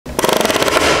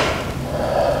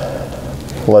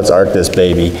let's arc this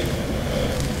baby.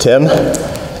 Tim,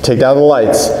 take down the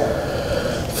lights.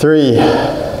 3,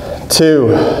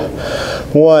 2,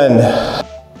 1.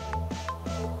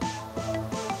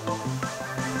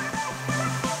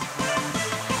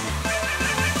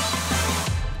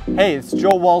 Hey, it's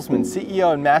Joel Walsman,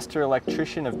 CEO and Master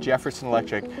Electrician of Jefferson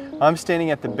Electric. I'm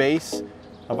standing at the base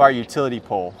of our utility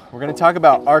pole. We're going to talk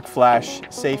about arc flash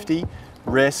safety,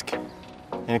 risk,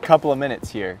 in a couple of minutes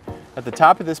here. At the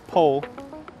top of this pole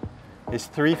is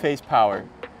 3-phase power.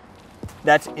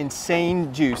 That's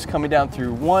insane juice coming down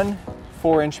through one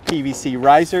 4-inch PVC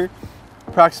riser,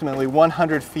 approximately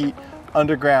 100 feet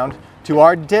underground, to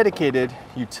our dedicated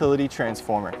utility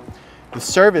transformer. The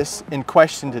service in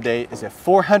question today is a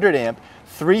 400 amp,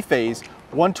 3-phase,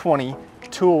 120,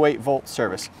 208 volt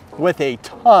service with a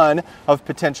ton of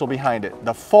potential behind it.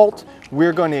 The fault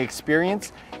we're going to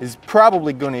experience is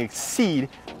probably going to exceed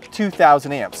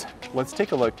 2,000 amps. Let's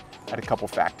take a look at a couple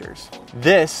factors.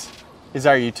 This is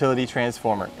our utility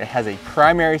transformer. It has a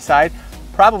primary side,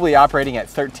 probably operating at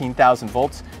 13,000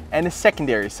 volts, and a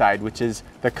secondary side, which is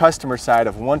the customer side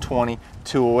of 120,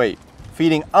 208,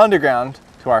 feeding underground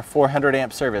to our 400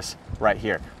 amp service right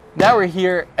here. Now we're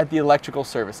here at the electrical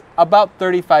service, about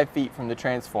 35 feet from the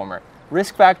transformer.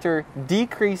 Risk factor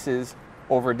decreases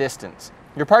over distance.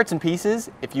 Your parts and pieces,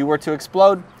 if you were to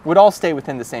explode, would all stay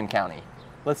within the same county.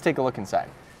 Let's take a look inside.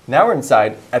 Now we're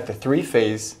inside at the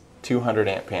 3-phase 200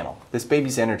 amp panel. This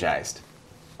baby's energized.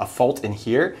 A fault in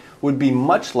here would be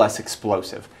much less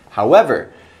explosive.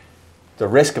 However, the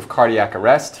risk of cardiac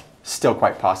arrest, still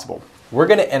quite possible. We're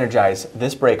going to energize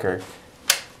this breaker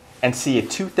and see a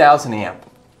 2,000 amp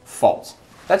fault.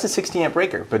 That's a 60 amp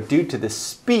breaker, but due to the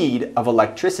speed of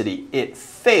electricity, it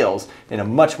fails in a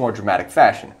much more dramatic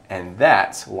fashion. And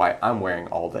that's why I'm wearing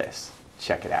all this.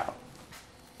 Check it out.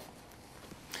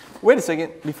 Wait a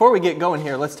second, before we get going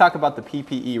here, let's talk about the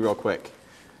PPE real quick.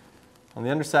 On the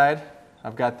underside,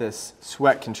 I've got this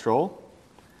sweat control,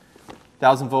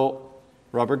 1,000 volt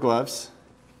rubber gloves,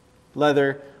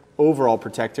 leather overall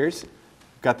protectors.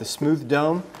 I've got the smooth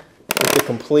dome with the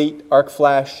complete arc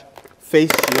flash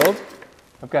face shield.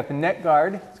 I've got the neck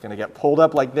guard. It's going to get pulled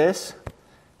up like this.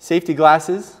 Safety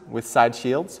glasses with side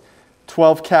shields.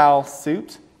 12 cal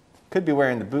suit. Could be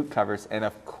wearing the boot covers. And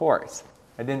of course,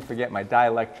 I didn't forget my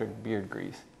dielectric beard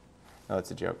grease. No, it's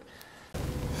a joke.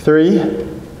 3,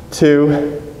 2,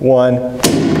 1.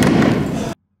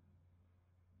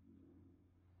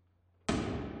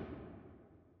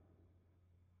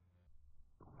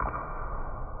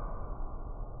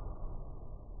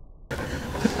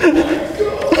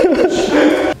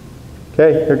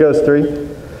 Okay, here goes. 3,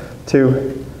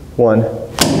 2, 1.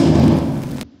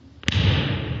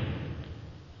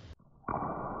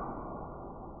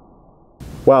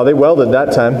 Wow, they welded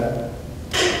that time.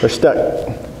 They're stuck.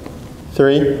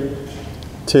 3,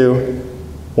 2,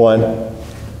 1.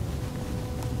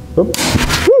 Whoop.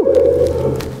 Woo!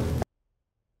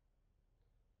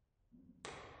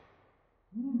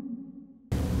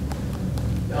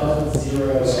 That was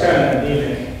zero. It's kind of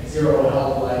anemic. Zero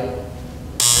health light.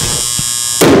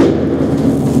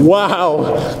 Wow!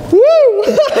 Woo!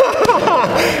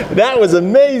 That was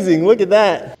amazing. Look at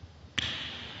that.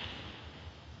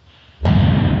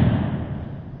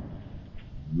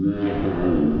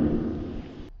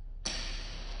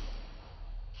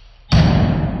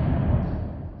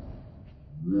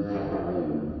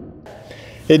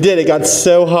 It did. It got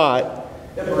so hot.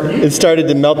 It started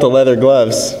to melt the leather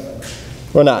gloves.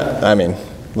 Well, not, I mean,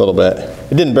 a little bit.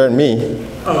 It didn't burn me.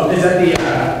 Oh, is that the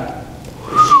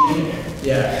sheeting?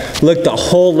 Yeah. Look, the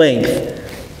whole length.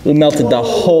 It melted the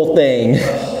whole thing.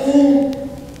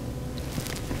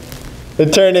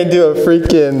 It turned into a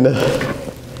freaking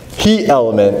heat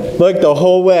element. Look, the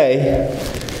whole way.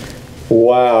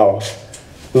 Wow.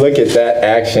 Look at that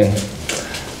action.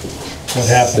 What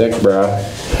happened? Sick, bro.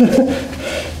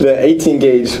 The 18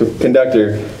 gauge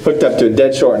conductor hooked up to a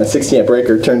dead short and a 60 amp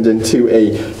breaker turned into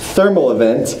a thermal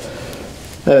event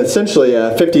and essentially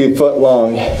a 50-foot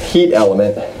long heat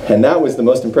element. And that was the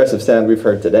most impressive sound we've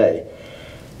heard today.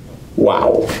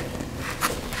 Wow.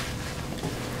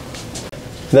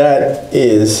 That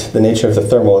is the nature of the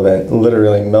thermal event.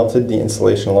 Literally melted the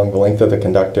insulation along the length of the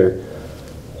conductor.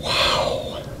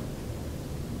 Wow.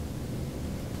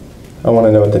 I want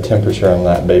to know what the temperature on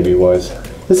that baby was.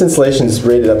 This insulation is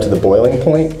rated up to the boiling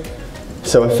point,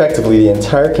 so effectively the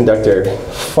entire conductor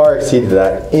far exceeded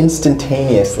that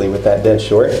instantaneously with that dead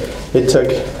short. It took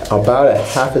about a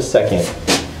half a second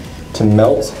to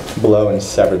melt, blow, and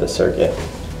sever the circuit.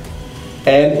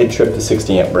 And it tripped the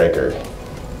 60 amp breaker.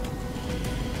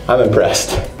 I'm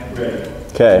impressed.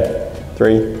 Okay,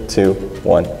 3, 2,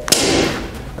 1.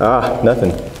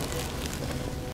 Nothing.